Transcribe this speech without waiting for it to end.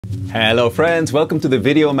Hello friends, welcome to the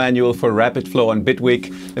video manual for Rapid Flow on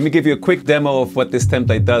Bitwig. Let me give you a quick demo of what this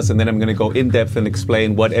template does, and then I'm going to go in depth and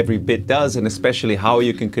explain what every bit does and especially how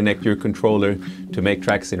you can connect your controller to make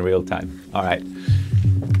tracks in real time. All right. You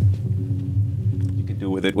can do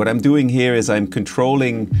with it. What I'm doing here is I'm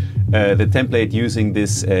controlling the template using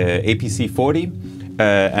this APC40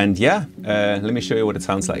 and yeah, let me show you what it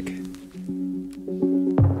sounds like.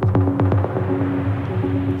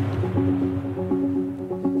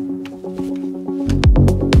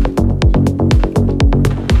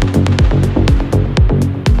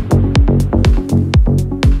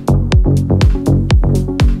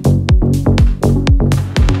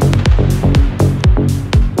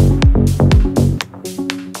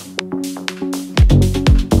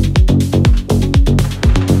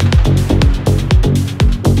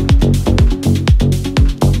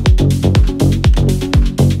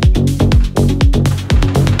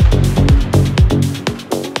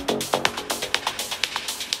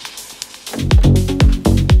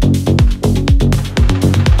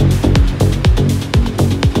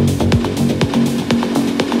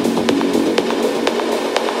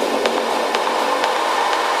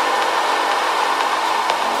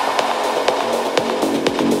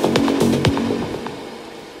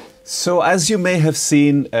 So as you may have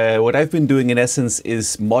seen, what I've been doing in essence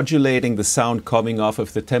is modulating the sound coming off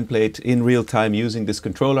of the template in real time using this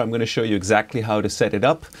controller. I'm going to show you exactly how to set it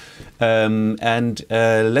up.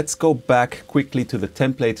 Let's go back quickly to the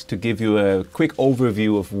template to give you a quick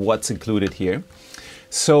overview of what's included here.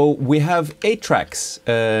 So we have 8 tracks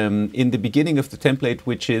in the beginning of the template,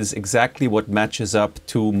 which is exactly what matches up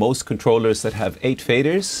to most controllers that have 8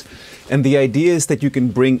 faders. And the idea is that you can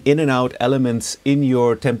bring in and out elements in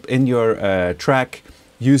your track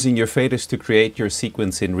using your faders to create your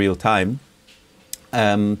sequence in real time.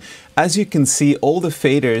 As you can see, all the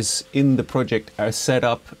faders in the project are set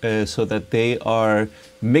up so that they are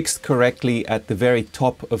mixed correctly at the very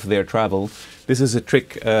top of their travel. This is a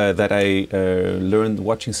trick that I learned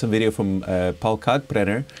watching some video from Paul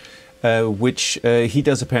Kalkbrenner, which he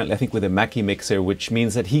does apparently, I think, with a Mackie mixer, which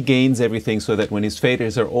means that he gains everything so that when his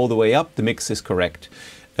faders are all the way up, the mix is correct.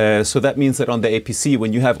 So that means that on the APC,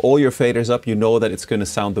 when you have all your faders up, you know that it's going to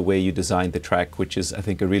sound the way you designed the track, which is, I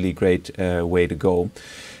think, a really great way to go.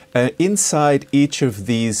 Inside each of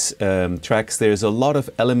these tracks, there's a lot of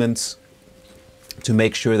elements to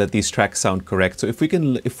make sure that these tracks sound correct. So if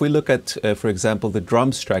we look at, for example, the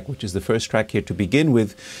drums track, which is the first track here to begin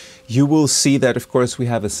with, you will see that, of course, we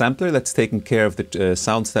have a sampler that's taking care of the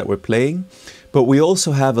sounds that we're playing, but we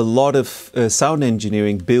also have a lot of sound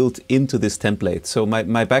engineering built into this template. So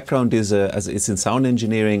my background is in sound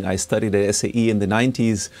engineering. I studied at SAE in the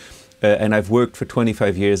 90s, and I've worked for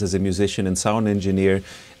 25 years as a musician and sound engineer.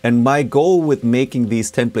 And my goal with making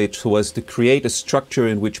these templates was to create a structure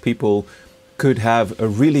in which people could have a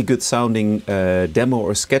really good sounding demo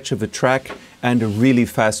or sketch of a track and a really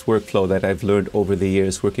fast workflow that I've learned over the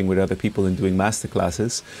years working with other people and doing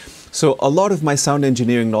masterclasses. So a lot of my sound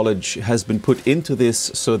engineering knowledge has been put into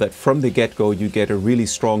this so that from the get-go you get a really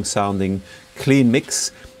strong sounding, clean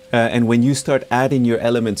mix. And when you start adding your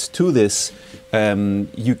elements to this,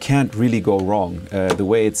 you can't really go wrong. The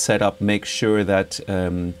way it's set up makes sure that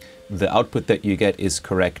the output that you get is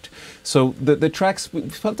correct. So the tracks,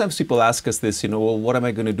 sometimes people ask us this, well, what am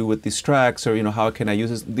I going to do with these tracks? Or, how can I use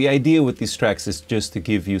this? The idea with these tracks is just to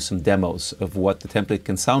give you some demos of what the template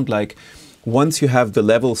can sound like. Once you have the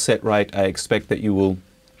level set right, I expect that you will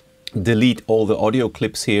delete all the audio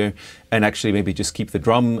clips here and actually maybe just keep the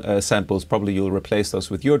drum samples. Probably you'll replace those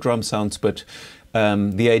with your drum sounds, but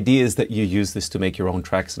the idea is that you use this to make your own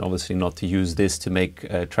tracks, and obviously not to use this to make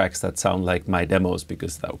tracks that sound like my demos,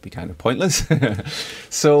 because that would be kind of pointless.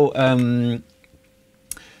 So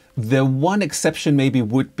the one exception maybe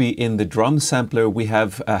would be in the drum sampler. We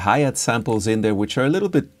have hi-hat samples in there which are a little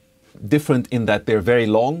bit different in that they're very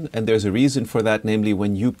long, and there's a reason for that. Namely,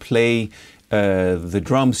 when you play the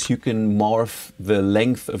drums, you can morph the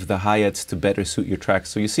length of the hi-hats to better suit your tracks.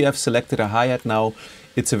 So you see I've selected a hi-hat now.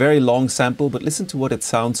 It's a very long sample, but listen to what it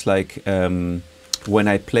sounds like when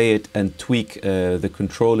I play it and tweak the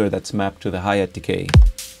controller that's mapped to the hi-hat decay.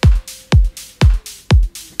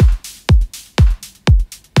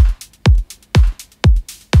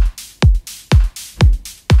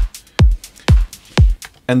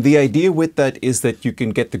 And the idea with that is that you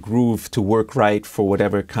can get the groove to work right for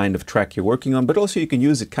whatever kind of track you're working on, but also you can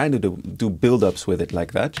use it kind of to do build-ups with it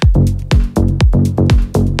like that.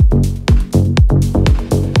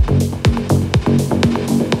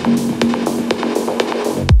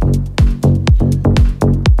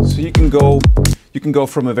 So you You can go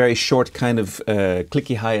from a very short kind of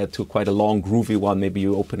clicky hi-hat to quite a long groovy one. Maybe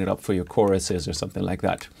you open it up for your choruses or something like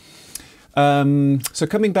that. So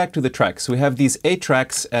coming back to the tracks, we have these 8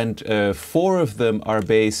 tracks, and 4 of them are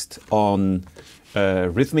based on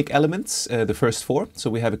rhythmic elements, the first 4.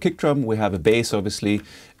 So we have a kick drum, we have a bass, obviously,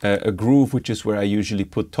 a groove, which is where I usually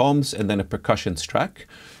put toms, and then a percussions track.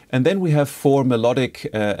 And then we have 4 melodic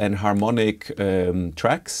and harmonic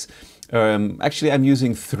tracks. Actually, I'm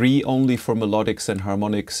using 3 only for melodics and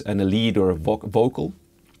harmonics and a lead or a vocal.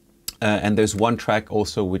 And there's 1 track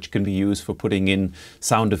also which can be used for putting in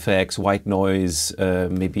sound effects, white noise,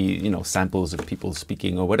 maybe, you know, samples of people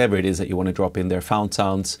speaking or whatever it is that you want to drop in there, found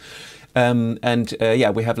sounds. Yeah,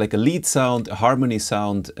 we have like a lead sound, a harmony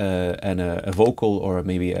sound, and a vocal or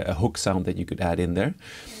maybe a hook sound that you could add in there.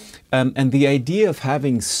 And the idea of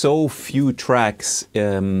having so few tracks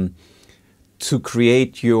to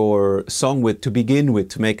create your song with, to begin with,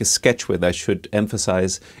 to make a sketch with, I should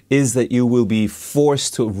emphasize, is that you will be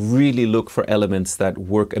forced to really look for elements that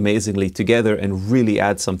work amazingly together and really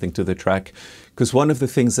add something to the track. Because one of the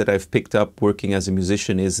things that I've picked up working as a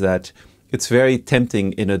musician is that it's very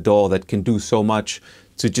tempting in a DAW that can do so much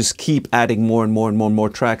to just keep adding more and more and more and more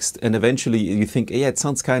tracks. And eventually you think, yeah, it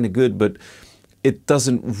sounds kind of good, but it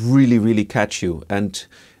doesn't really catch you. And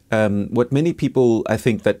what many people, I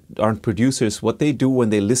think, that aren't producers, what they do when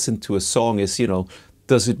they listen to a song is, you know,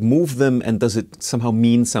 does it move them and does it somehow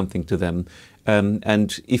mean something to them?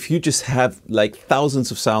 And if you just have like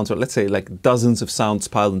thousands of sounds, or let's say like dozens of sounds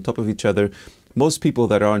piled on top of each other, most people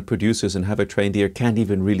that aren't producers and have a trained ear can't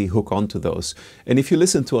even really hook onto those. And if you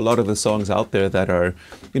listen to a lot of the songs out there that are,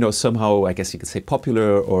 you know, somehow, I guess you could say,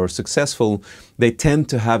 popular or successful, they tend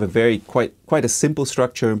to have a very quite a simple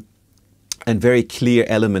structure and very clear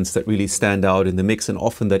elements that really stand out in the mix and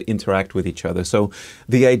often that interact with each other. So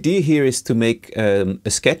the idea here is to make a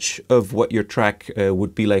sketch of what your track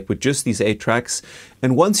would be like with just these 8 tracks.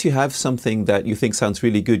 And once you have something that you think sounds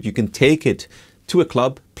really good, you can take it to a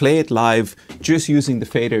club, play it live, just using the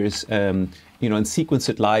faders, you know, and sequence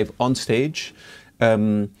it live on stage.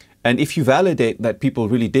 And if you validate that people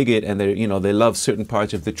really dig it and they, you know, they love certain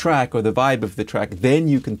parts of the track or the vibe of the track, then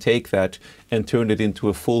you can take that and turn it into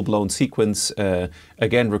a full-blown sequence.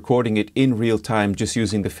 Again, recording it in real time, just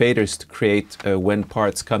using the faders to create when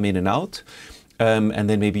parts come in and out. And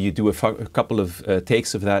then maybe you do a couple of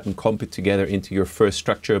takes of that and comp it together into your first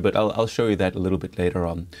structure. But I'll show you that a little bit later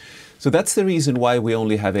on. So that's the reason why we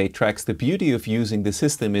only have 8 tracks. The beauty of using the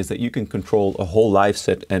system is that you can control a whole live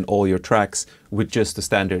set and all your tracks with just a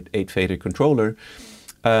standard 8-fader controller.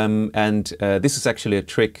 This is actually a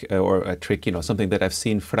trick, you know, something that I've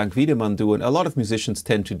seen Frank Wiedemann do, and a lot of musicians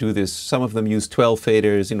tend to do this. Some of them use 12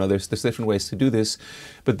 faders, you know, there's different ways to do this.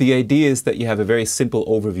 But the idea is that you have a very simple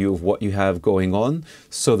overview of what you have going on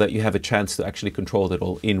so that you have a chance to actually control it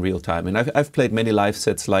all in real time. And I've played many live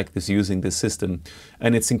sets like this using this system,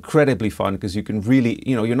 and it's incredibly fun because you can really,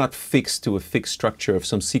 you know, you're not fixed to a fixed structure of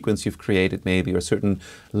some sequence you've created maybe, or certain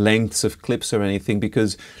lengths of clips or anything,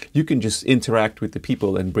 because you can just interact with the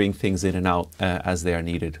people and bring things in and out as they are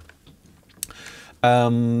needed.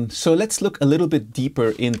 So let's look a little bit deeper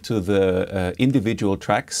into the individual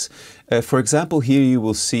tracks. For example, here you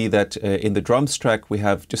will see that in the drums track we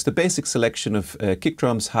have just a basic selection of kick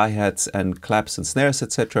drums, hi-hats and claps and snares,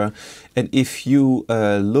 etc. And if you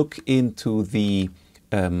look into the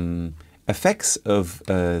effects of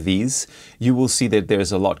these, you will see that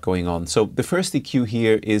there's a lot going on. So the first EQ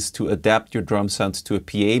here is to adapt your drum sounds to a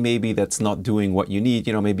PA maybe that's not doing what you need.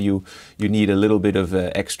 You know, maybe you need a little bit of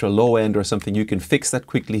extra low end or something. You can fix that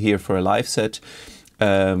quickly here for a live set.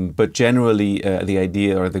 But generally the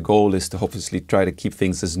idea or the goal is to obviously try to keep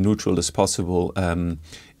things as neutral as possible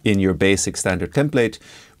in your basic standard template.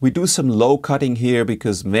 We do some low cutting here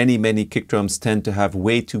because many kick drums tend to have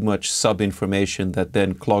way too much sub information that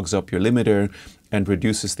then clogs up your limiter and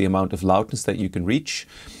reduces the amount of loudness that you can reach.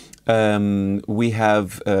 We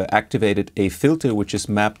have activated a filter which is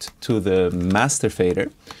mapped to the master fader.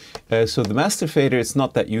 So the master fader is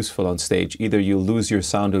not that useful on stage. Either you'll lose your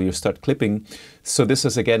sound or you'll start clipping. So this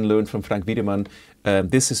is again learned from Frank Wiedemann.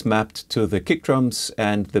 This is mapped to the kick drums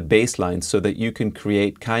and the bass line so that you can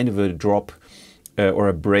create kind of a drop or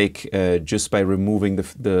a break just by removing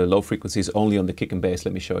the low frequencies only on the kick and bass.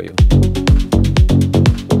 Let me show you.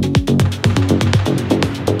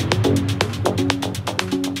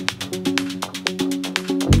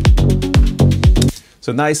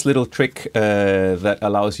 So nice little trick that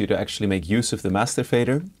allows you to actually make use of the master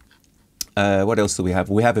fader. What else do we have?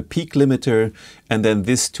 We have a peak limiter, and then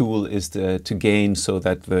this tool is to gain so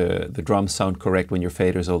that the drums sound correct when your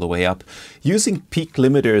fader's all the way up. Using peak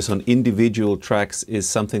limiters on individual tracks is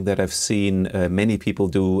something that I've seen many people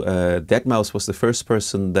do. deadmau5 was the first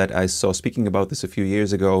person that I saw speaking about this a few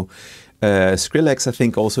years ago. Skrillex, I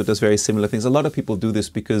think, also does very similar things. A lot of people do this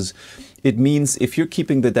because it means if you're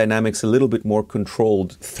keeping the dynamics a little bit more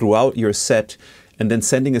controlled throughout your set, and then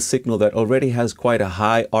sending a signal that already has quite a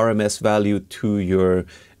high RMS value to your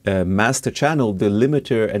master channel, the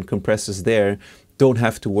limiter and compressors there don't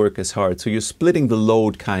have to work as hard. So you're splitting the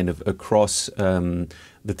load kind of across the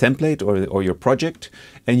template or your project,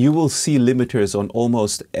 and you will see limiters on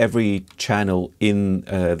almost every channel in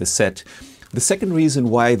the set. The second reason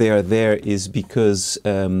why they are there is because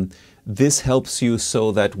this helps you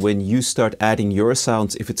so that when you start adding your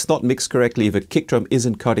sounds, if it's not mixed correctly, if a kick drum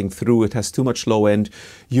isn't cutting through, it has too much low end,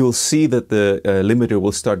 you'll see that the limiter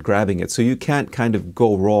will start grabbing it. So you can't kind of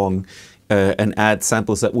go wrong and add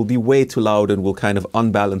samples that will be way too loud and will kind of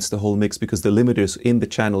unbalance the whole mix, because the limiters in the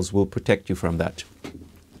channels will protect you from that.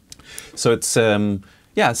 So it's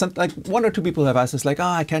yeah, like one or two people have asked us like,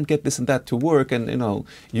 I can't get this and that to work. And, you know,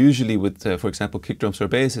 usually with, for example, kick drums or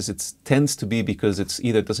basses, it tends to be because it's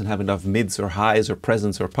either doesn't have enough mids or highs or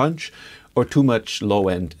presence or punch, or too much low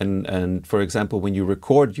end. And for example, when you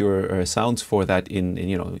record your sounds for that in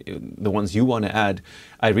you know, the ones you want to add,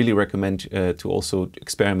 I really recommend to also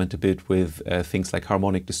experiment a bit with things like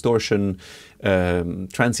harmonic distortion,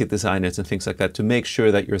 transient designers and things like that, to make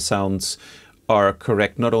sure that your sounds are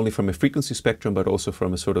correct, not only from a frequency spectrum, but also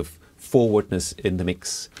from a sort of forwardness in the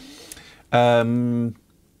mix.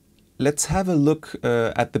 Let's have a look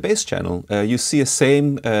at the bass channel. You see a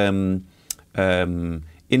same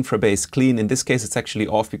infra bass clean. In this case, it's actually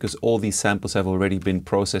off because all these samples have already been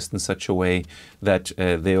processed in such a way that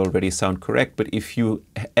they already sound correct. But if you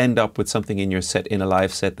end up with something in your set, in a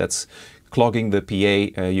live set, that's clogging the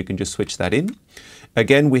PA, you can just switch that in.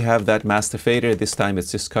 Again, we have that master fader. This time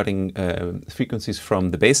it's just cutting frequencies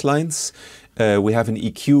from the bass lines. We have an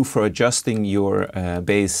EQ for adjusting your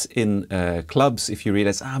bass in clubs. If you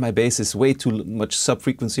realize, my bass is way too much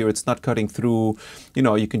sub-frequency or it's not cutting through, you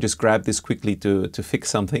know, you can just grab this quickly to fix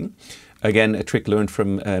something. Again, a trick learned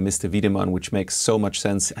from Mr. Wiedemann, which makes so much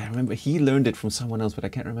sense. I remember he learned it from someone else, but I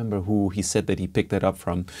can't remember who he said that he picked that up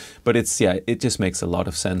from. But it's, yeah, it just makes a lot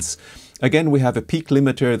of sense. Again, we have a peak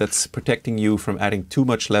limiter that's protecting you from adding too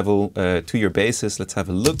much level to your basses. Let's have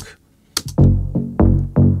a look.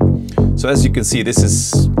 So as you can see, this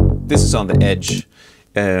is on the edge.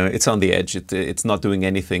 It's on the edge. It's not doing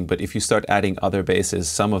anything. But if you start adding other basses,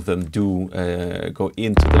 some of them do go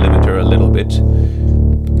into the limiter a little bit.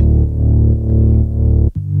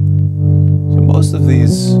 So most of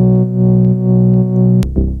these.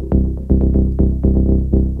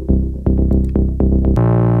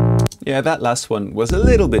 Yeah, that last one was a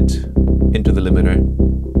little bit into the limiter.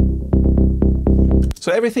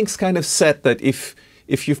 So everything's kind of set that if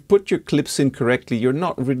you've put your clips in correctly, you're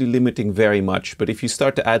not really limiting very much. But if you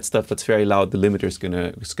start to add stuff that's very loud, the limiter is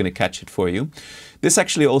gonna catch it for you. This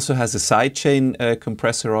actually also has a sidechain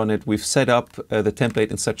compressor on it. We've set up the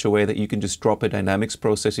template in such a way that you can just drop a dynamics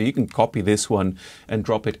processor. You can copy this one and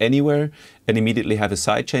drop it anywhere and immediately have a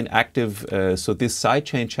sidechain active. So this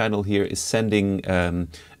sidechain channel here is sending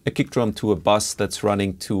a kick drum to a bus that's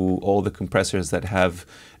running to all the compressors that have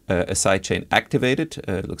a sidechain activated.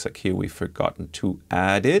 It looks like here we've forgotten to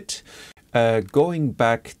add it. Going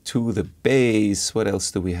back to the bass, what else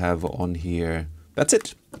do we have on here? That's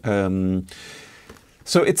it.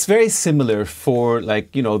 So it's very similar for,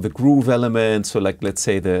 like, you know, the groove elements, so like, let's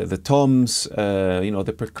say the toms, you know,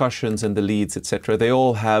 the percussions and the leads, etc. They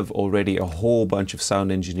all have already a whole bunch of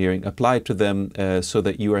sound engineering applied to them so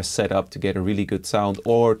that you are set up to get a really good sound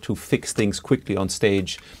or to fix things quickly on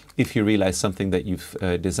stage if you realize something that you've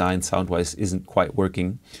designed sound-wise isn't quite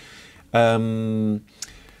working.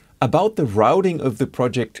 About the routing of the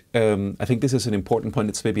project, I think this is an important point.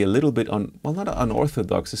 It's maybe a little bit well, not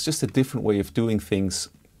unorthodox, it's just a different way of doing things.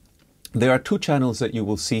 There are two channels that you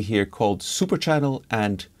will see here called super channel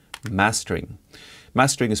and mastering.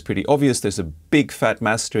 Mastering is pretty obvious. There's a big fat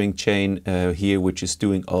mastering chain here, which is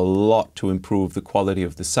doing a lot to improve the quality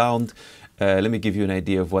of the sound. Let me give you an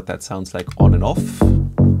idea of what that sounds like on and off.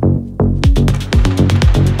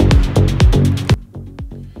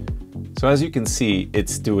 So as you can see,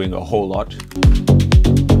 it's doing a whole lot.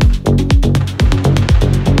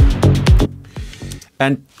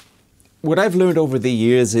 And what I've learned over the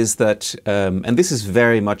years is that, and this is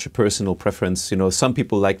very much a personal preference, you know, some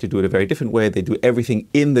people like to do it a very different way. They do everything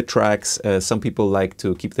in the tracks. Some people like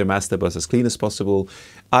to keep their master bus as clean as possible.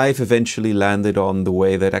 I've eventually landed on the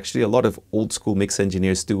way that actually a lot of old school mix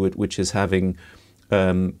engineers do it, which is having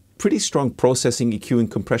pretty strong processing, EQ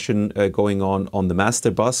and compression going on the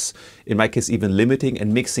master bus. In my case, even limiting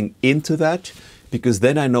and mixing into that, because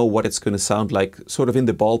then I know what it's going to sound like sort of in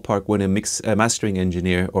the ballpark when a mastering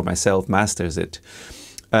engineer or myself masters it.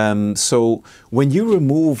 So when you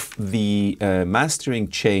remove the mastering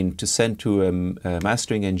chain to send to a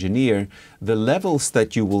mastering engineer, the levels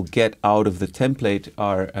that you will get out of the template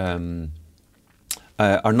are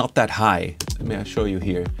not that high. Let me show you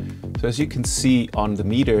here. So as you can see on the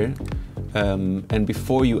meter, and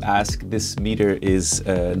before you ask, this meter is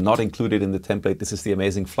not included in the template. This is the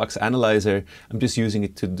amazing flux analyzer. I'm just using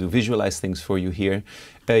it to visualize things for you here.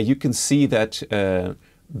 You can see that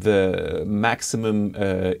the maximum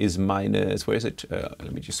is minus, where is it?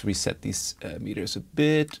 Let me just reset these meters a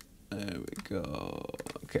bit. There we go.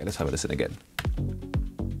 Okay, let's have a listen again.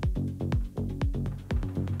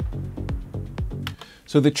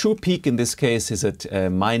 So the true peak in this case is at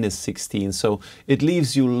minus 16. So it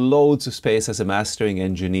leaves you loads of space as a mastering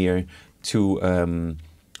engineer to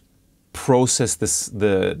process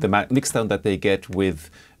the mixdown that they get with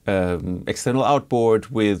external outboard,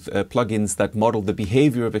 with plugins that model the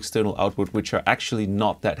behavior of external outboard, which are actually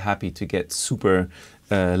not that happy to get super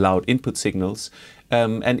loud input signals.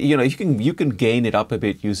 And you know, you can gain it up a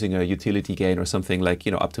bit using a utility gain or something like,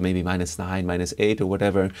 you know, up to maybe -9, -8 or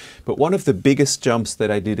whatever. But one of the biggest jumps that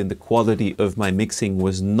I did in the quality of my mixing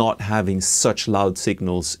was not having such loud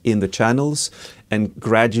signals in the channels and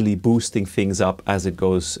gradually boosting things up as it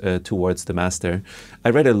goes towards the master.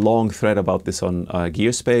 I read a long thread about this on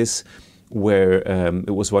Gearspace, where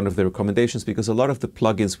it was one of the recommendations, because a lot of the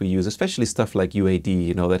plugins we use, especially stuff like UAD,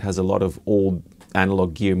 you know, that has a lot of old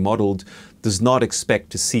analog gear modeled, does not expect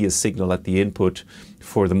to see a signal at the input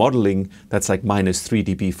for the modeling that's like -3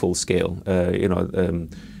 dB full scale. You know,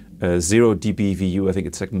 0 dB VU, I think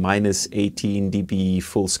it's like -18 dB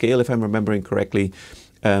full scale, if I'm remembering correctly.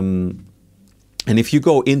 And if you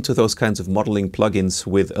go into those kinds of modeling plugins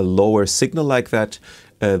with a lower signal like that,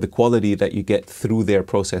 the quality that you get through their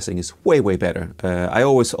processing is way, way better. I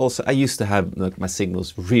used to have like, my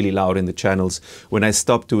signals really loud in the channels. When I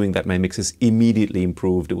stopped doing that, my mixes immediately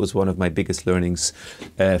improved. It was one of my biggest learnings,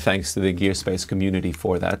 thanks to the Gearspace community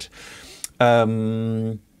for that.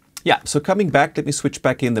 Yeah, so coming back, let me switch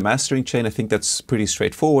back in the mastering chain. I think that's pretty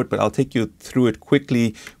straightforward, but I'll take you through it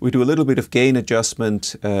quickly. We do a little bit of gain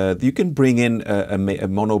adjustment. You can bring in a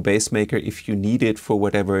mono bass maker if you need it for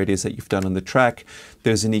whatever it is that you've done on the track.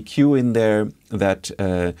 There's an EQ in there that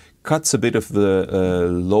cuts a bit of the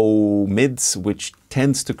low mids, which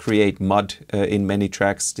tends to create mud in many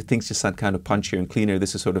tracks. Things just sound kind of punchier and cleaner.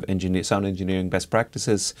 This is sort of sound engineering best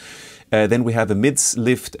practices. Then we have a mids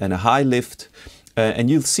lift and a high lift. And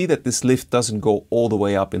you'll see that this lift doesn't go all the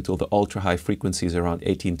way up until the ultra high frequencies around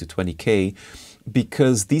 18 to 20K,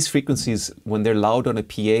 because these frequencies, when they're loud on a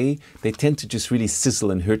PA, they tend to just really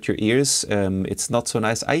sizzle and hurt your ears. It's not so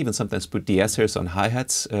nice. I even sometimes put de-essers on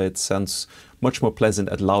hi-hats. It sounds much more pleasant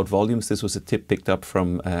at loud volumes. This was a tip picked up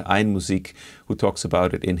from Einmusik, who talks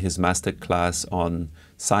about it in his master class on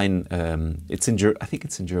Sine. I think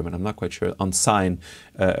it's in German, I'm not quite sure, on Sine,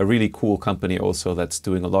 a really cool company also that's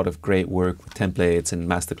doing a lot of great work with templates and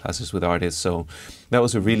master classes with artists. So that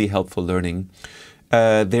was a really helpful learning.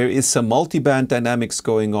 There is some multiband dynamics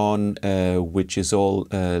going on, which is all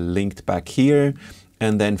linked back here.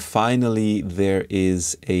 And then finally, there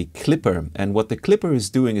is a clipper. And what the clipper is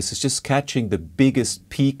doing is it's just catching the biggest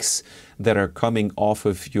peaks that are coming off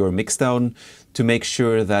of your mixdown to make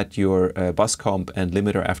sure that your bus comp and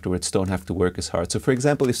limiter afterwards don't have to work as hard. So for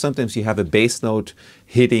example, if sometimes you have a bass note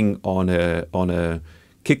hitting on a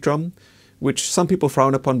kick drum, which some people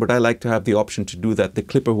frown upon, but I like to have the option to do that. The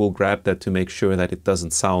clipper will grab that to make sure that it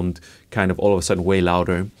doesn't sound kind of all of a sudden way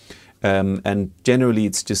louder. And generally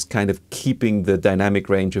it's just kind of keeping the dynamic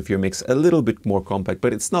range of your mix a little bit more compact,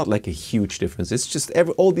 but it's not like a huge difference. It's just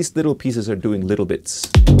all these little pieces are doing little bits.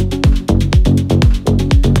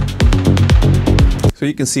 So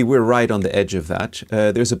you can see we're right on the edge of that.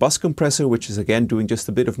 There's a bus compressor, which is again doing just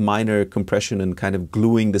a bit of minor compression and kind of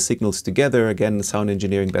gluing the signals together. Again, sound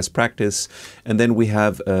engineering best practice. And then we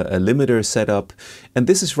have a limiter set up. And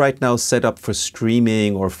this is right now set up for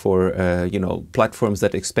streaming or for you know, platforms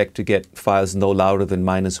that expect to get files no louder than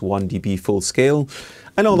 -1 dB full scale.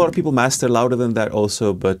 I know a lot of people master louder than that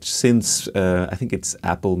also, but since I think it's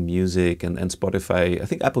Apple Music and Spotify, I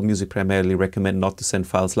think Apple Music primarily recommend not to send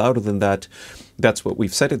files louder than that. That's what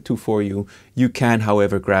we've set it to for you. You can,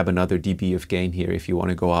 however, grab another dB of gain here if you want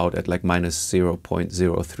to go out at like minus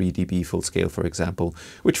 0.03 dB full scale, for example,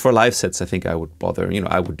 which for live sets I think I would bother,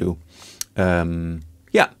 I would do.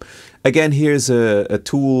 Yeah, again, here's a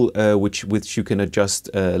tool which you can adjust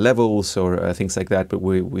levels or things like that, but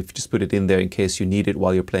we've just put it in there in case you need it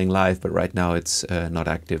while you're playing live, but right now it's not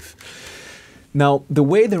active. Now, the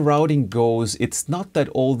way the routing goes, it's not that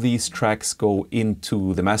all these tracks go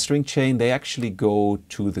into the mastering chain, they actually go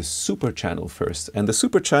to the super channel first. And the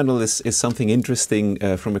super channel is something interesting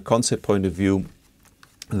from a concept point of view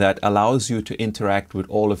that allows you to interact with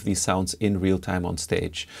all of these sounds in real time on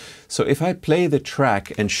stage. So if I play the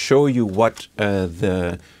track and show you what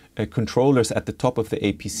the controllers at the top of the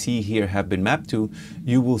APC here have been mapped to,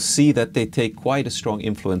 you will see that they take quite a strong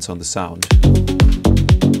influence on the sound.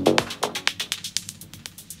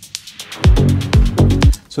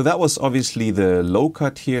 So that was obviously the low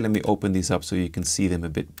cut here. Let me open these up so you can see them a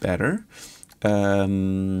bit better.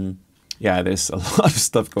 Yeah, there's a lot of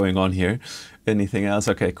stuff going on here. Anything else?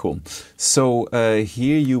 Okay, cool. So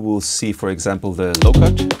here you will see, for example, the low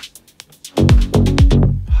cut,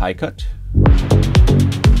 high cut.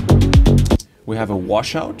 We have a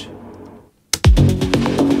washout.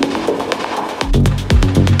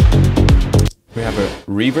 We have a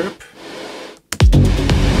reverb.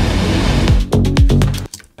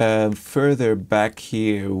 Further back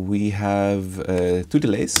here we have 2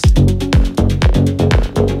 delays.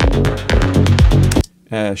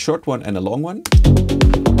 A short one and a long one.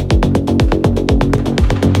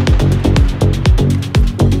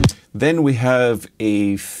 Then we have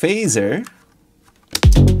a phaser.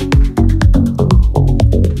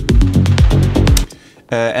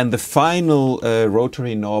 And the final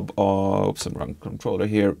rotary knob, oops, I'm wrong controller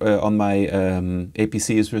here, on my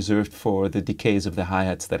APC is reserved for the decays of the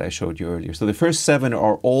hi-hats that I showed you earlier. So the first 7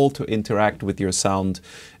 are all to interact with your sound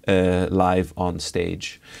live on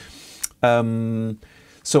stage.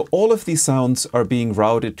 So all of these sounds are being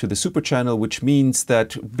routed to the super channel, which means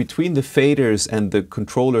that between the faders and the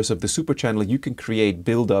controllers of the super channel, you can create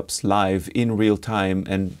build-ups live in real time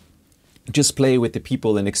and just play with the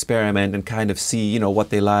people and experiment and kind of see,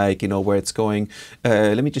 what they like, where it's going.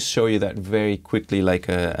 Let me just show you that very quickly, like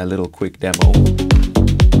a little quick demo.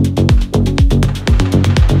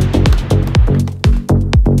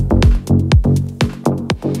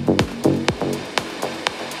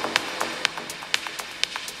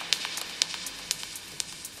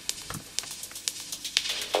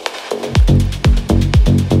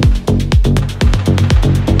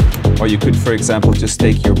 Or you could, for example, just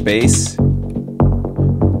take your bass.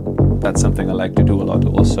 That's something I like to do a lot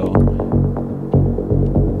also.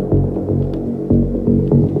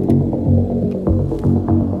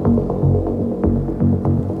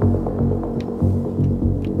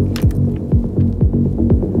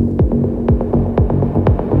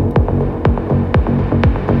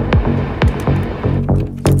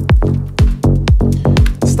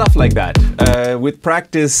 Stuff like that. With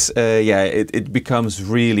practice, yeah, it becomes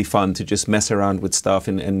really fun to just mess around with stuff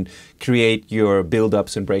and create your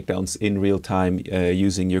build-ups and breakdowns in real time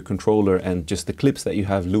using your controller and just the clips that you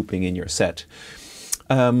have looping in your set.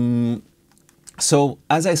 So,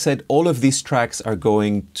 as I said, all of these tracks are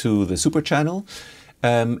going to the super channel.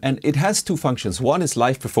 And it has 2 functions. One is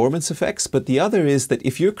live performance effects, but the other is that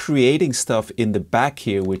if you're creating stuff in the back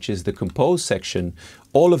here, which is the compose section,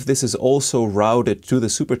 all of this is also routed to the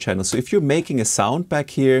super channel. So if you're making a sound back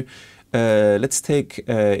here, let's take,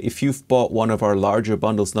 if you've bought one of our larger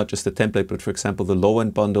bundles, not just the template, but for example, the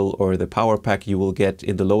low-end bundle or the power pack, you will get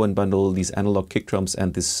in the low-end bundle these analog kick drums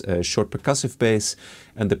and this short percussive bass,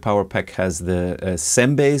 and the power pack has the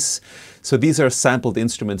SEM bass. So these are sampled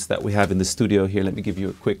instruments that we have in the studio here. Let me give you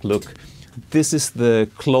a quick look. This is the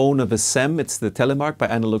clone of a SEM. It's the Telemark by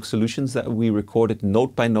Analog Solutions that we recorded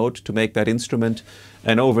note by note to make that instrument.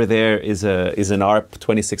 And over there is an ARP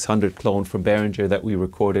 2600 clone from Behringer that we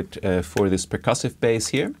recorded for this percussive bass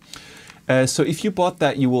here. So if you bought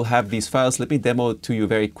that, you will have these files. Let me demo to you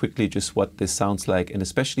very quickly just what this sounds like, and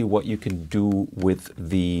especially what you can do with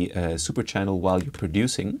the super channel while you're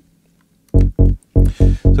producing.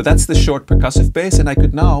 So that's the short percussive bass, and I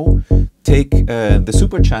could now take the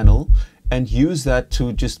super channel and use that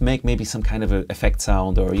to just make maybe some kind of an effect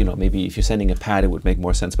sound, or maybe if you're sending a pad, it would make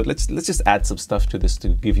more sense. But let's just add some stuff to this to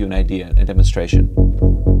give you an idea, a demonstration.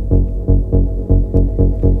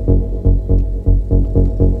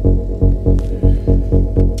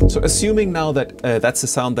 So assuming now that that's the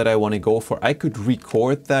sound that I want to go for, I could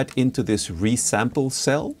record that into this resample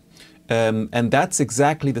cell. And that's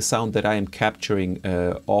exactly the sound that I am capturing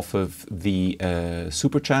off of the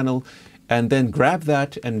super channel. and then grab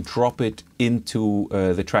that and drop it into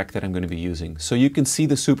the track that I'm going to be using. So you can see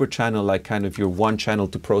the super channel like kind of your one channel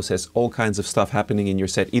to process all kinds of stuff happening in your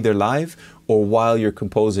set, either live or while you're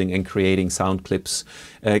composing and creating sound clips.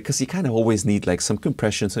 Because you kind of always need like some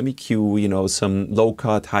compression, some EQ, you know, some low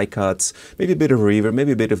cut, high cuts, maybe a bit of reverb,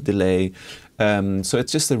 maybe a bit of delay. So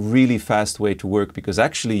it's just a really fast way to work, because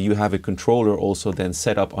actually you have a controller also then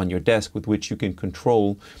set up on your desk with which you can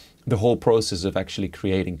control the whole process of actually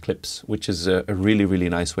creating clips, which is a really, really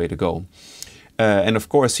nice way to go. And of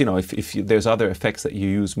course, you know, if there's other effects that you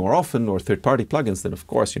use more often or third-party plugins, then of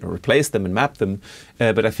course, you know, replace them and map them.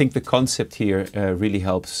 But I think the concept here really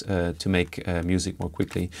helps to make music more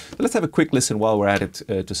quickly. So let's have a quick listen while we're at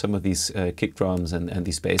it to some of these kick drums and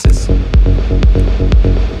these basses.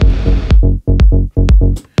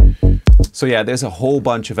 So yeah, there's a whole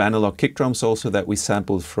bunch of analog kick drums also that we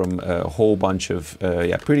sampled from a whole bunch of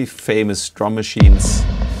yeah, pretty famous drum machines.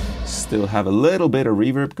 Still have a little bit of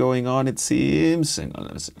reverb going on, it seems. Hang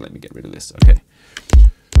on, let me get rid of this. Okay.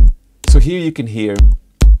 So here you can hear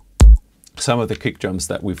some of the kick drums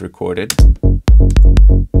that we've recorded.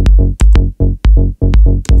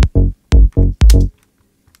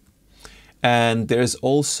 And there's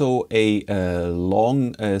also a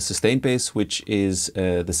long sustained bass, which is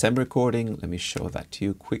the SEM recording. Let me show that to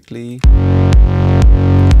you quickly.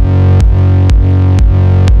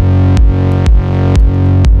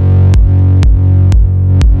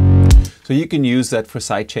 So you can use that for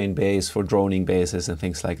sidechain bass, for droning basses and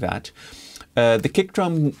things like that. The kick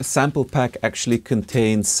drum sample pack actually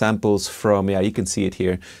contains samples from, yeah, you can see it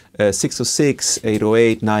here, 606,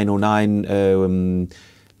 808, 909,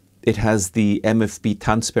 it has the MFB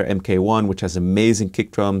Tanzbär MK1, which has amazing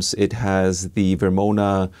kick drums. It has the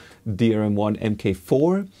Vermona DRM1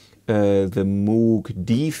 MK4, the Moog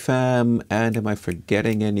DFAM, and am I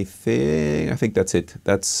forgetting anything? I think that's it.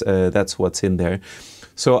 That's what's in there.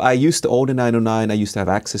 So I used to own a 909. I used to have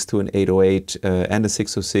access to an 808 and a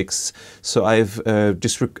 606. So I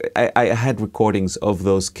had recordings of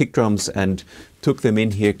those kick drums and took them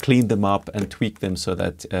in here, cleaned them up, and tweaked them so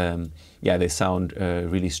that yeah, they sound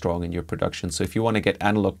really strong in your production. So if you want to get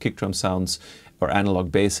analog kick drum sounds or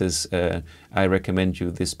analog basses, I recommend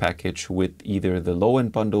you this package with either the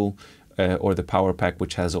low-end bundle or the power pack,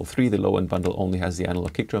 which has all three. The low-end bundle only has the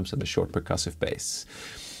analog kick drums and the short percussive bass.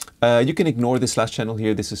 You can ignore this last channel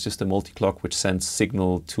here. This is just a multi-clock which sends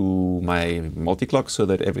signal to my multi-clock so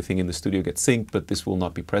that everything in the studio gets synced, but this will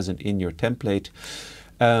not be present in your template.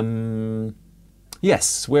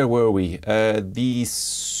 Yes, where were we? The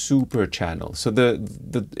super channel. So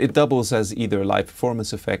it doubles as either live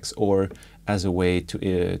performance effects or as a way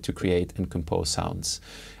to create and compose sounds.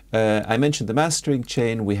 I mentioned the mastering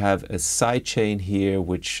chain. We have a side chain here,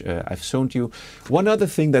 which I've shown to you. One other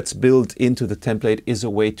thing that's built into the template is a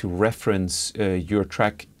way to reference your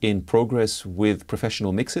track in progress with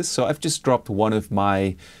professional mixes. So I've just dropped one of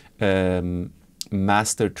my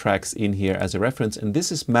master tracks in here as a reference, and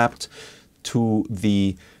this is mapped to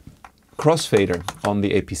the crossfader on the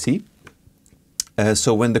APC.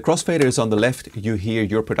 So when the crossfader is on the left, you hear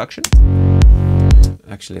your production.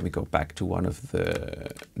 Actually, let me go back to one of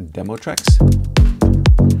the demo tracks.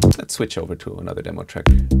 Let's switch over to another demo track.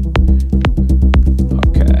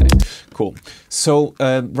 Okay, cool. So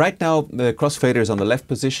right now the crossfader is on the left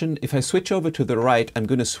position. If I switch over to the right, I'm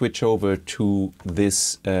going to switch over to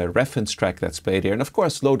this reference track that's played here. And of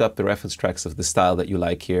course, load up the reference tracks of the style that you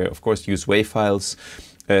like here. Of course, use WAV files.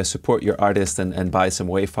 Support your artist and buy some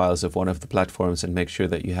WAV files of one of the platforms, and make sure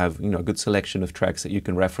that you have, you know, a good selection of tracks that you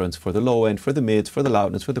can reference for the low end, for the mids, for the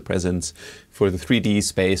loudness, for the presence, for the 3D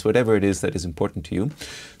space, whatever it is that is important to you.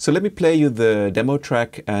 So let me play you the demo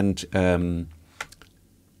track and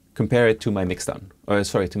compare it to my mixdown, or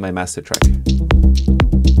sorry, to my master track.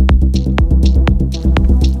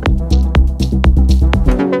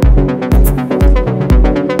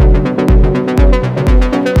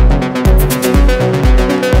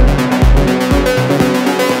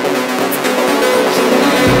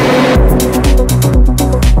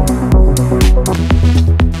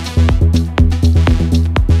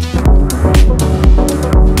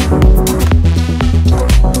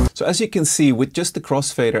 So as you can see, with just the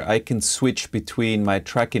crossfader, I can switch between my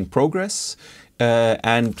track in progress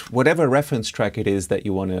and whatever reference track it is that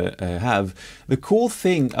you want to have. The cool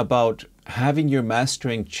thing about having your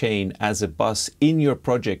mastering chain as a bus in your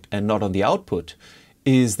project and not on the output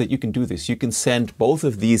is that you can do this. You can send both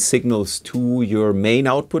of these signals to your main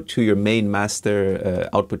output, to your main master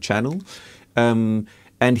output channel, and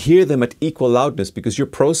hear them at equal loudness, because you're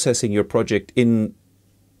processing your project in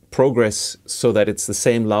progress so that it's the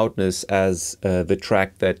same loudness as the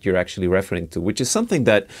track that you're actually referring to, which is something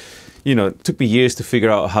that, you know, it took me years to figure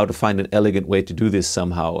out how to find an elegant way to do this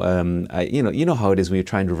somehow. You know how it is when you're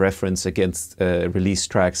trying to reference against release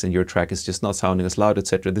tracks and your track is just not sounding as loud,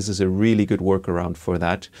 etc. This is a really good workaround for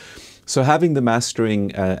that. So having the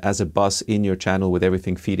mastering as a bus in your channel with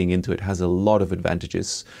everything feeding into it has a lot of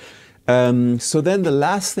advantages. So then the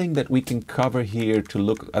last thing that we can cover here to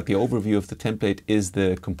look at the overview of the template is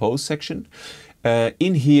the compose section.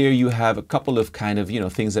 In here you have a couple of kind of, you know,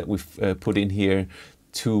 things that we've put in here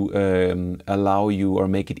to allow you or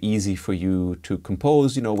make it easy for you to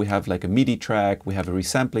compose. You know, we have like a MIDI track, we have a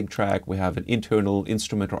resampling track, we have an internal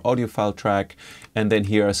instrument or audio file track, and then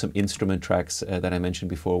here are some instrument tracks that I mentioned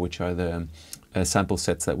before, which are the sample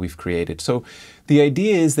sets that we've created. So the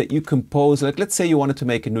idea is that you compose, like let's say you wanted to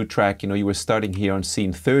make a new track, you know, you were starting here on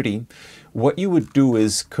scene 30. What you would do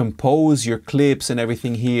is compose your clips and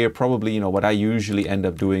everything here. Probably, you know, what I usually end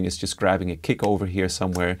up doing is just grabbing a kick over here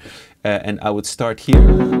somewhere, and I would start here.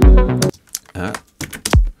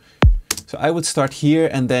 So I would start here,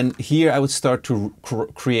 and then here I would start to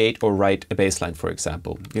create or write a bass line, for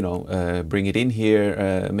example. You know, bring it in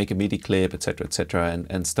here, make a MIDI clip, etc.,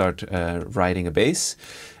 and start writing a bass.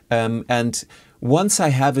 And once I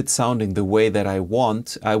have it sounding the way that I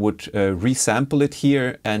want, I would resample it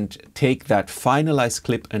here and take that finalized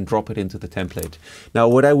clip and drop it into the template. Now,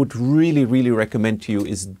 what I would really, really recommend to you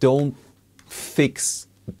is don't fix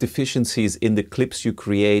deficiencies in the clips you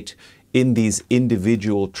create in these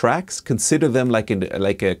individual tracks. Consider them like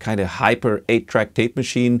a kind of hyper 8-track tape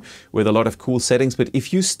machine with a lot of cool settings. But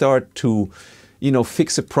if you start to, you know,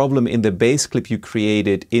 fix a problem in the bass clip you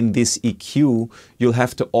created in this EQ, you'll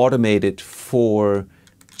have to automate it for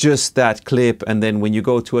just that clip. And then when you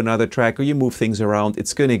go to another track or you move things around,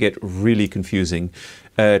 it's going to get really confusing.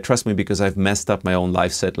 Trust me, because I've messed up my own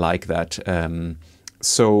live set like that.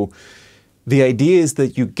 So the idea is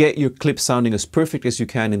that you get your clips sounding as perfect as you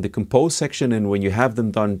can in the compose section, and when you have them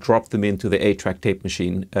done, drop them into the 8-track tape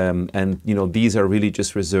machine. And you know, these are really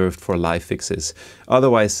just reserved for live fixes.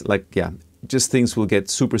 Otherwise, like, yeah, just things will get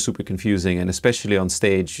super, super confusing, and especially on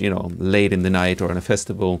stage, you know, late in the night or on a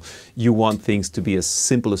festival, you want things to be as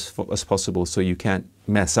simple as possible so you can't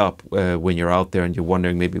mess up when you're out there and you're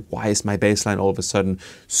wondering maybe why is my bass line all of a sudden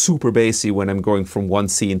super bassy when I'm going from one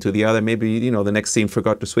scene to the other. Maybe, you know, the next scene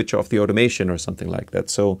forgot to switch off the automation or something like that.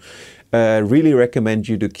 So really recommend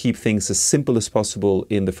you to keep things as simple as possible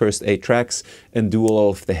in the first 8 tracks and do all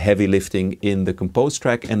of the heavy lifting in the compose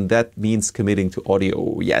track, and that means committing to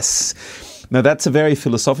audio. Yes. Now that's a very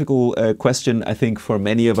philosophical question, I think, for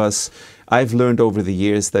many of us. I've learned over the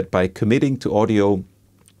years that by committing to audio,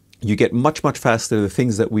 you get much, much faster. The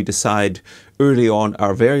things that we decide early on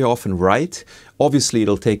are very often right. Obviously,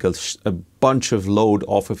 it'll take a bunch of load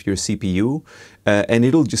off of your CPU, and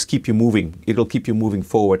it'll just keep you moving. It'll keep you moving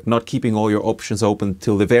forward. Not keeping all your options open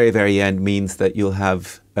till the very, very end means that you'll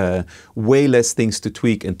have way less things to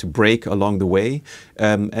tweak and to break along the way.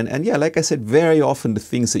 And yeah, like I said, very often the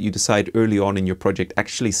things that you decide early on in your project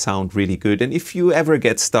actually sound really good. And if you ever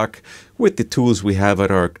get stuck with the tools we have at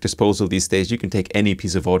our disposal these days, you can take any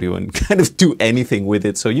piece of audio and kind of do anything with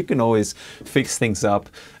it. So you can always fix things up.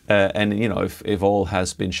 And you know, if all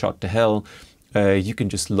has been shot to hell, you can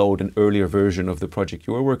just load an earlier version of the project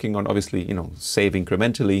you were working on. Obviously, you know, save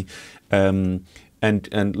incrementally.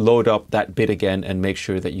 And load up that bit again and make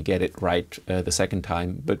sure that you get it right the second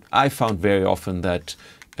time. But I found very often that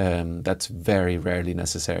that's very rarely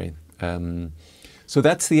necessary. So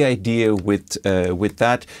that's the idea with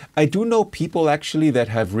that. I do know people actually that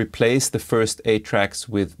have replaced the first 8 tracks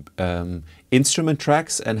with instrument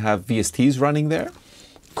tracks and have VSTs running there.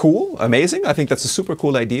 Cool, amazing. I think that's a super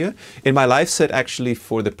cool idea. In my live set, actually,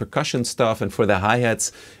 for the percussion stuff and for the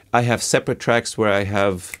hi-hats, I have separate tracks where I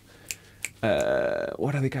have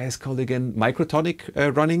what are the guys called again?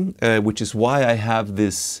 Microtonic running, which is why I have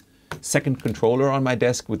this second controller on my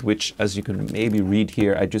desk with which, as you can maybe read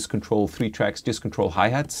here, I just control 3 tracks, just control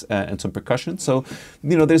hi-hats and some percussion. So,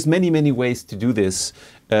 you know, there's many, many ways to do this.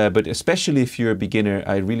 But especially if you're a beginner,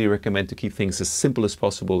 I really recommend to keep things as simple as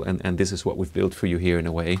possible. And this is what we've built for you here in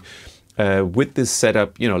a way. With this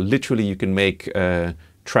setup, you know, literally you can make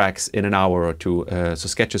tracks in an hour or two, so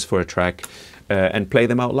sketches for a track. And play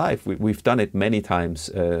them out live. We've done it many times.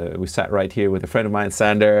 We sat right here with a friend of mine,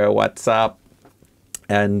 Sander, what's up?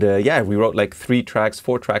 And yeah, we wrote like 3 tracks,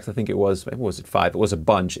 4 tracks, I think it was. Maybe was it 5? It was a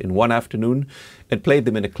bunch in one afternoon, and played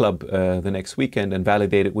them in a club the next weekend and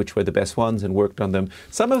validated which were the best ones and worked on them.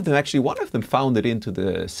 Some of them actually, one of them founded into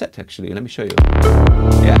the set actually. Let me show you.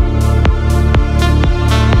 Yeah.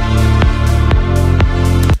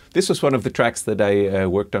 this was one of the tracks that I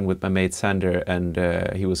worked on with my mate Sander, and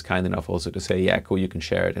he was kind enough also to say, yeah, cool, you can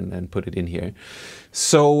share it and put it in here.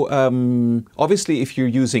 So obviously, if you're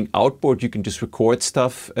using Outboard, you can just record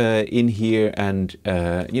stuff in here and,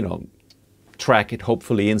 you know, track it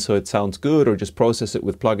hopefully in so it sounds good, or just process it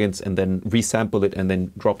with plugins and then resample it and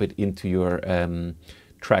then drop it into your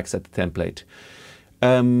tracks at the template.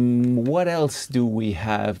 What else do we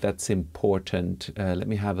have that's important? Let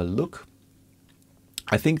me have a look.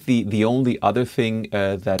 I think the only other thing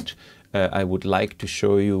that I would like to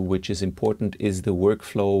show you, which is important, is the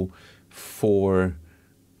workflow for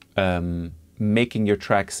making your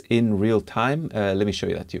tracks in real time. Let me show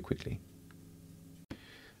you that to you quickly.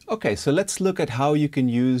 Okay, so let's look at how you can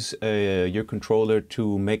use your controller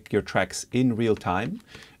to make your tracks in real time.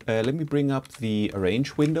 Let me bring up the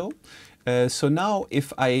arrange window. So now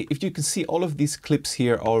if you can see all of these clips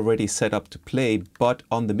here already set up to play, but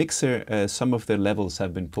on the mixer some of the levels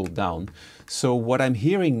have been pulled down. So what I'm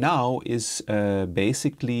hearing now is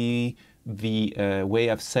basically the way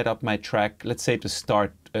I've set up my track, let's say to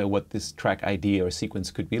start what this track idea or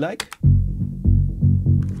sequence could be like.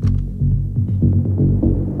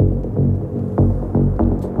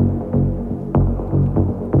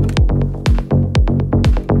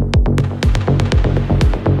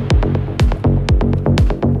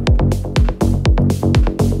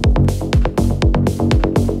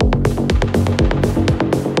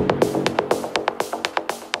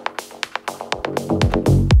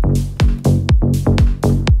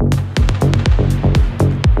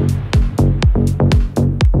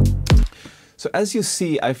 So as you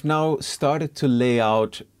see, I've now started to lay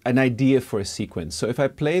out an idea for a sequence. So if I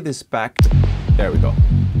play this back, there we go.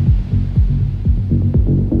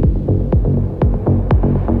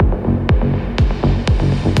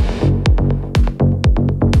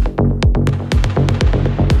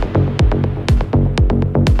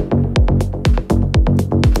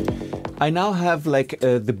 I now have like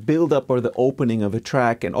the build-up or the opening of a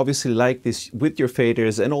track, and obviously like this with your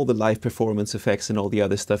faders and all the live performance effects and all the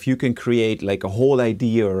other stuff, you can create like a whole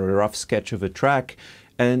idea or a rough sketch of a track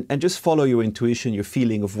and just follow your intuition, your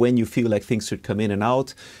feeling of when you feel like things should come in and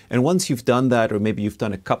out. And once you've done that, or maybe you've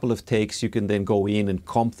done a couple of takes, you can then go in and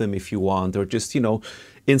comp them if you want, or just, you know,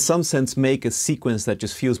 in some sense make a sequence that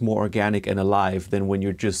just feels more organic and alive than when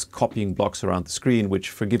you're just copying blocks around the screen,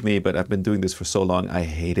 which, forgive me, but I've been doing this for so long, I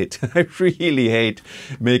hate it. I really hate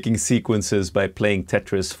making sequences by playing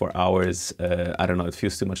Tetris for hours. I don't know, it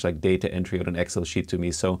feels too much like data entry on an Excel sheet to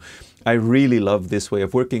me. So I really love this way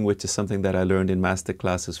of working, which is something that I learned in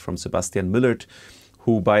masterclasses from Sebastian Müllert,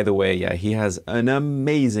 who, by the way, yeah, he has an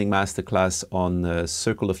amazing masterclass on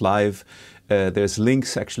Circle of Live. There's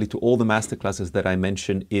links actually to all the masterclasses that I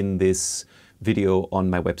mentioned in this video on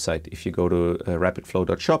my website. If you go to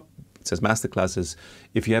rapidflow.shop, it says masterclasses.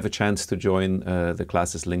 If you have a chance to join the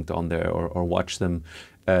classes linked on there or watch them,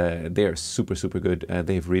 they're super, super good.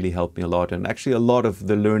 They've really helped me a lot. And actually a lot of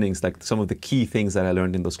the learnings, like some of the key things that I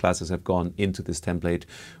learned in those classes have gone into this template.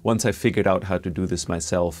 Once I figured out how to do this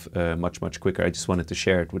myself much quicker, I just wanted to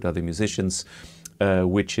share it with other musicians.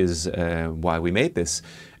 Which is why we made this.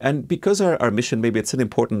 And because our mission, maybe it's an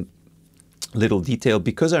important little detail,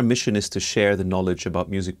 because our mission is to share the knowledge about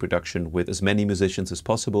music production with as many musicians as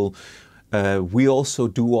possible, we also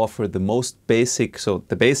do offer the most basic, so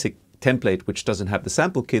the basic template, which doesn't have the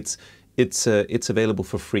sample kits, it's available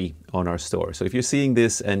for free on our store. So if you're seeing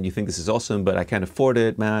this and you think this is awesome, but I can't afford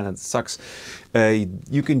it, man, it sucks,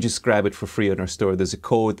 you can just grab it for free on our store. There's a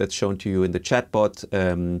code that's shown to you in the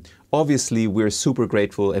chatbot. Obviously, we're super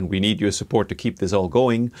grateful and we need your support to keep this all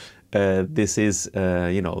going. This is,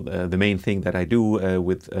 you know, the main thing that I do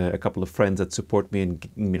with a couple of friends that support me in,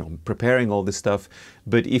 you know, preparing all this stuff.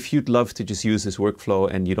 But if you'd love to just use this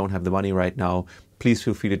workflow and you don't have the money right now, please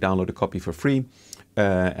feel free to download a copy for free.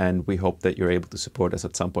 And we hope that you're able to support us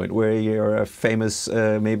at some point where you're a famous,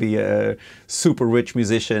 maybe a super rich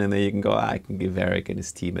musician, and then you can go, I can give Eric and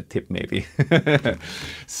his team a tip maybe.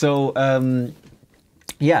 So,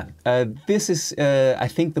 yeah, this is, I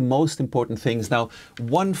think, the most important things. Now,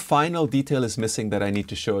 one final detail is missing that I need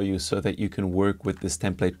to show you so that you can work with this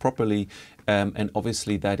template properly. And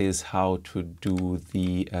obviously that is how to do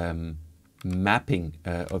the mapping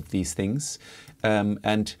of these things.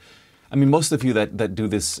 And I mean, most of you that do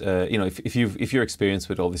this, you know, if you're experienced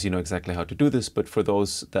with all this, you know exactly how to do this. But for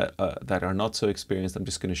those that are not so experienced, I'm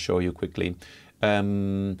just going to show you quickly.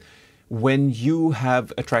 When you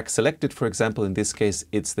have a track selected, for example, in this case,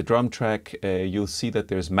 it's the drum track, you'll see that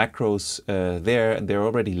there's macros there and they're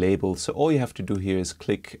already labeled. So all you have to do here is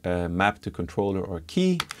click map to controller or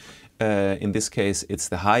key. In this case, it's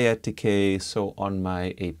the hi-hat decay. So on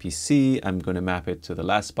my APC, I'm going to map it to the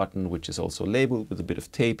last button, which is also labeled with a bit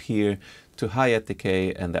of tape here, to hi-hat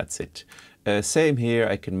decay, and that's it. Same here,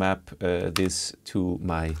 I can map this to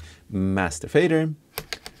my master fader.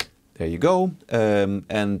 There you go,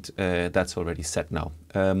 and that's already set now.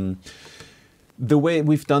 The way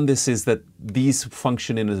we've done this is that these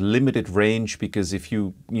function in a limited range, because if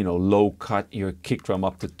you low cut your kick drum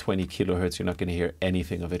up to 20 kilohertz, you're not going to hear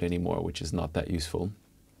anything of it anymore, which is not that useful.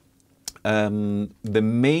 The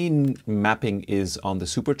main mapping is on the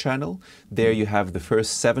super channel. There you have the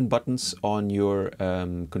first 7 buttons on your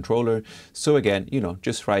controller. So again,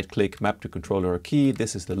 just right click, map to controller or key.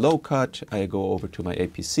 This is the low cut. I go over to my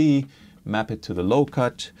APC, map it to the low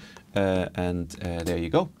cut, and there you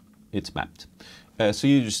go. It's mapped. So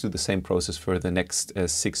you just do the same process for the next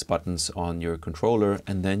 6 buttons on your controller,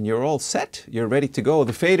 and then you're all set. You're ready to go.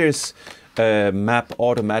 The faders map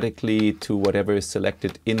automatically to whatever is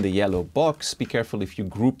selected in the yellow box. Be careful if you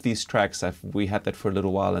group these tracks. We had that for a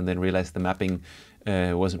little while and then realized the mapping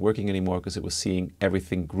wasn't working anymore because it was seeing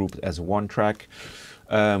everything grouped as one track.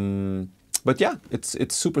 But yeah,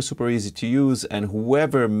 it's super, super easy to use, and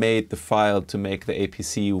whoever made the file to make the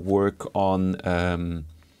APC work on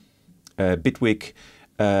Bitwig,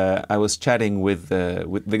 I was chatting with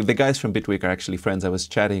the guys from Bitwig are actually friends. I was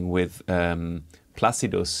chatting with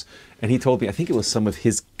Placidus, and he told me, I think it was some of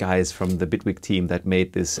his guys from the Bitwig team that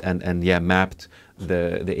made this and yeah, mapped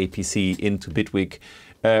the APC into Bitwig.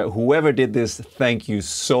 Whoever did this, thank you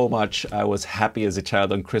so much. I was happy as a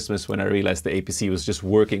child on Christmas when I realized the APC was just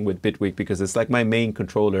working with Bitwig, because it's like my main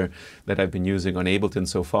controller that I've been using on Ableton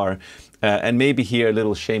so far. And maybe here a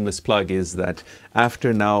little shameless plug is that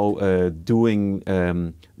after now doing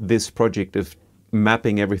this project of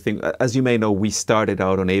mapping everything, as you may know, we started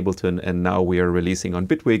out on Ableton and now we are releasing on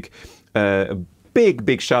Bitwig.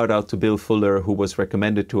 Big shout out to Bill Fuller, who was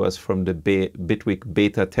recommended to us from the Bitwig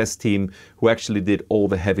beta test team, who actually did all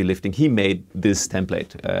the heavy lifting. He made this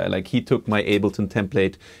template. Like, he took my Ableton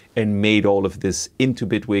template and made all of this into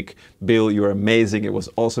Bitwig. Bill, you're amazing. It was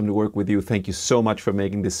awesome to work with you. Thank you so much for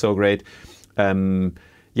making this so great.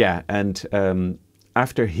 Yeah, and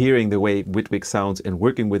after hearing the way Bitwig sounds and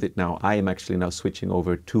working with it now, I am actually now switching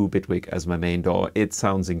over to Bitwig as my main DAW. It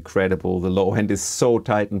sounds incredible. The low end is so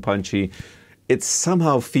tight and punchy. It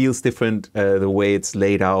somehow feels different the way it's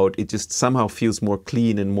laid out. It just somehow feels more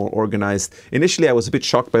clean and more organized. Initially, I was a bit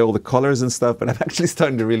shocked by all the colors and stuff, but I'm actually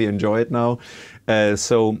starting to really enjoy it now.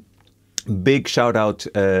 So big shout out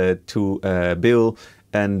to Bill.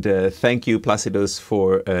 And thank you, Placidus,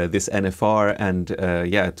 for this NFR, and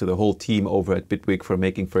yeah, to the whole team over at Bitwig for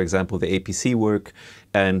making, for example, the APC work,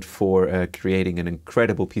 and for creating an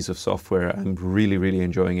incredible piece of software. I'm really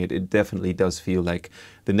enjoying it. It definitely does feel like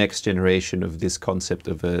the next generation of this concept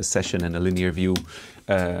of a session and a linear view.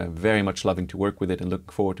 Very much loving to work with it and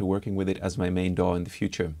look forward to working with it as my main DAW in the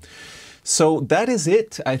future. So that is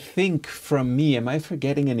it, I think, from me. Am I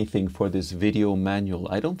forgetting anything for this video manual?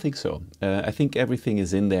 I don't think so. I think everything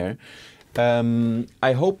is in there.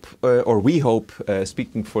 I hope, or we hope,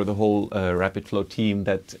 speaking for the whole Rapid Flow team,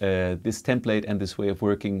 that this template and this way of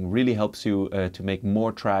working really helps you to make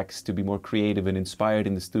more tracks, to be more creative and inspired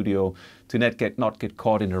in the studio, to not get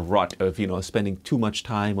caught in a rut of spending too much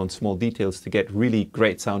time on small details to get really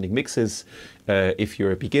great sounding mixes. If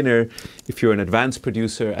you're a beginner, if you're an advanced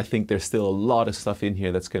producer, I think there's still a lot of stuff in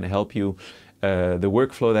here that's going to help you. The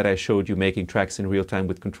workflow that I showed you, making tracks in real time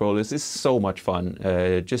with controllers, is so much fun.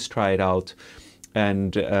 Just try it out.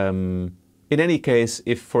 And in any case,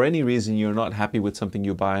 if for any reason you're not happy with something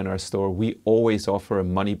you buy in our store, we always offer a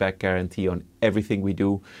money-back guarantee on everything we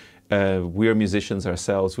do. We're musicians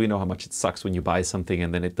ourselves. We know how much it sucks when you buy something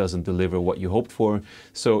and then it doesn't deliver what you hoped for.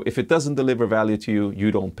 So if it doesn't deliver value to you,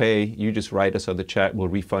 you don't pay. You just write us on the chat. We'll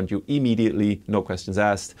refund you immediately, no questions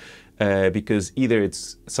asked. Because either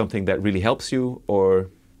it's something that really helps you, or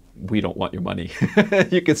we don't want your money.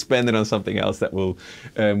 You can spend it on something else that will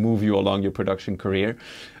move you along your production career.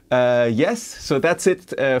 Yes, so that's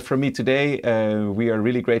it from me today. We are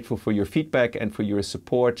really grateful for your feedback and for your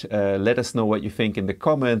support. Let us know what you think in the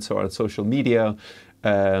comments or on social media.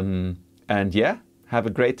 And yeah, have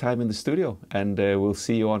a great time in the studio, and we'll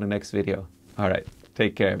see you on the next video. All right,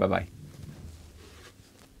 take care. Bye-bye.